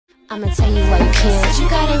I'ma tell you why you can't. Said you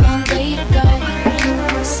got a long way to go.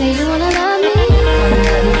 Say you wanna love me,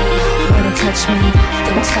 Wanna touch me?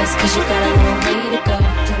 think twice cause you got a long way to go.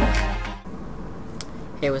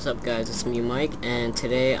 Hey, what's up guys, it's me Mike, and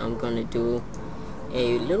today I'm gonna do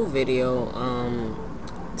a little video.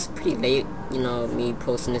 It's pretty late, me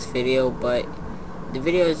posting this video, but the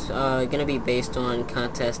video is gonna be based on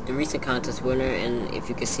the recent contest winner, and if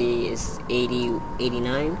you can see is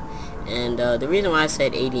adie89. And the reason why I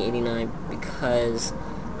said adie89 because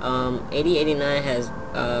adie89 has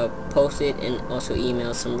posted and also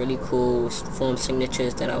emailed some really cool form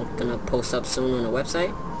signatures that I'm gonna post up soon on the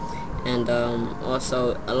website. And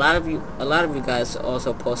also a lot of you guys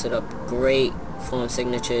also posted up great form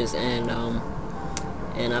signatures, and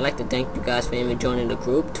I'd like to thank you guys for even joining the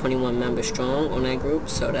group. 21 members strong on that group,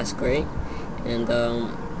 so that's great. And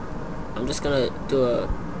I'm just gonna do a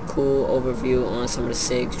cool overview on some of the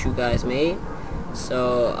SIGs you guys made.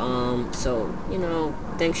 So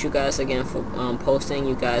thanks you guys again for posting.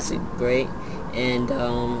 You guys are great, and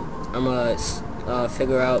I'm gonna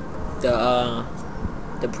figure out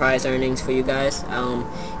the prize earnings for you guys.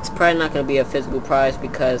 It's probably not going to be a physical prize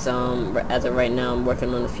because as of right now I'm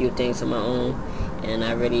working on a few things on my own, and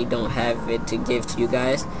I really don't have it to give to you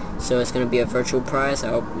guys. So it's going to be a virtual prize.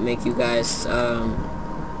 I'll make you guys a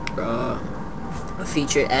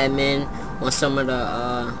featured admin on some of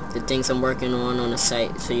the things I'm working on the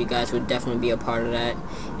site, so you guys would definitely be a part of that,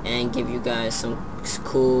 and give you guys some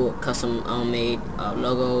cool custom made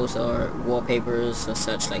logos or wallpapers or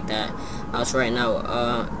such like that. I was writing out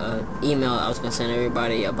email I was gonna send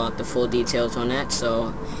everybody about the full details on that,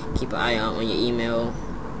 so keep an eye out on your email.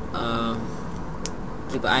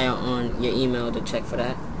 Keep an eye out on your email to check for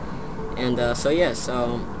that. And so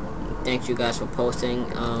thank you guys for posting.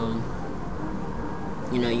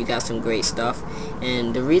 You got some great stuff,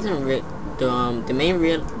 and the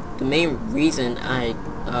main reason I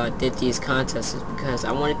did these contests is because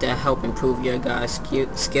I wanted to help improve your guys'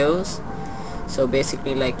 skills. So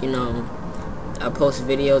basically, I post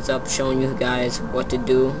videos up showing you guys what to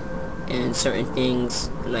do and certain things,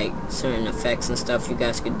 like certain effects and stuff you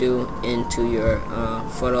guys could do into your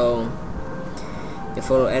photo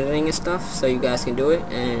editing and stuff, so you guys can do it.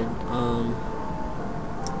 And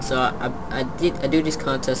so I do these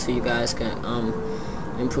contests so you guys can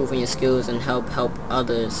improve on your skills and help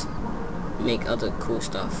others make other cool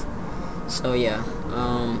stuff. So yeah,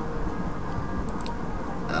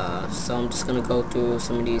 so I'm just gonna go through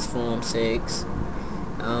some of these form SIGs.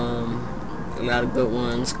 A lot of good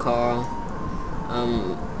ones. Carl,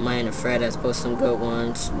 Mine and Fred has posted some good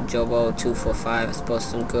ones. Jobo245 has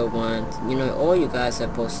posted some good ones. All you guys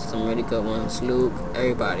have posted some really good ones. Luke,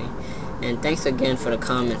 everybody. And thanks again for the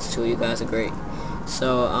comments too. You guys are great.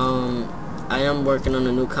 So I am working on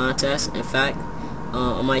a new contest. In fact,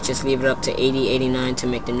 I might just leave it up to adie89 to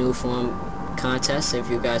make the new form contest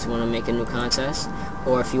if you guys want to make a new contest,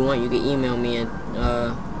 or if you want, you can email me and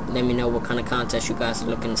let me know what kind of contest you guys are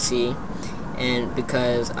looking to see. And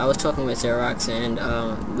because I was talking with Xerox, and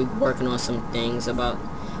we're working on some things about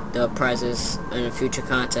the prizes in the future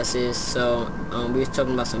contests, so we was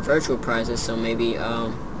talking about some virtual prizes, so maybe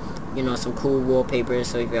some cool wallpapers,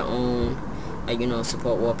 so if your own,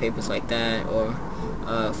 support wallpapers like that, or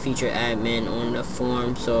feature admin on the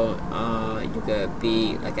form, so you could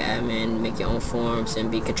be like an admin, make your own forms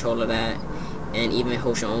and be control of that, and even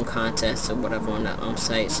host your own contests or whatever on the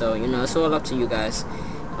site. So it's all up to you guys.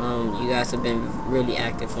 You guys have been really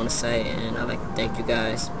active on the site, and I'd like to thank you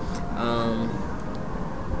guys.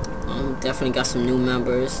 Definitely got some new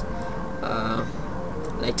members. I'd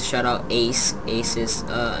like to shout out Ace. Ace is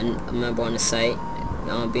a member on the site,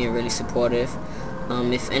 being really supportive.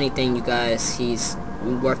 If anything, you guys, he's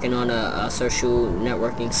working on a social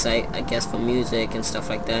networking site, I guess, for music and stuff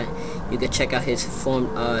like that. You can check out his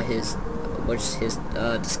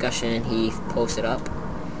discussion he posted up.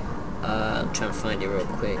 I'm trying to find it real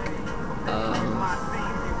quick.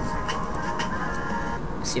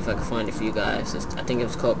 See if I can find it for you guys. I think it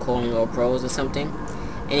was called Calling All Pros or something.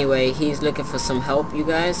 Anyway, he's looking for some help, you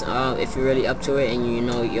guys. If you're really up to it and you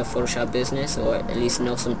know your Photoshop business, or at least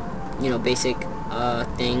know some basic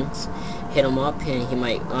things, hit him up, and he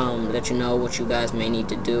might let you know what you guys may need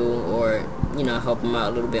to do, or help him out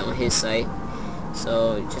a little bit on his site.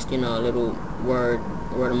 So just a little word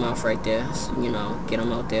of mouth right there, so, get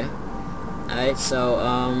him out there. Alright, so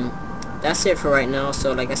that's it for right now.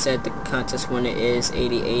 So like I said, the contest winner is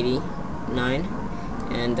adie89,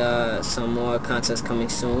 and some more contests coming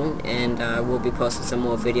soon, and we'll be posting some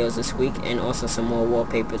more videos this week, and also some more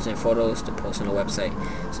wallpapers and photos to post on the website.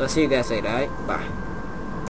 So I'll see you guys later. Alright, bye.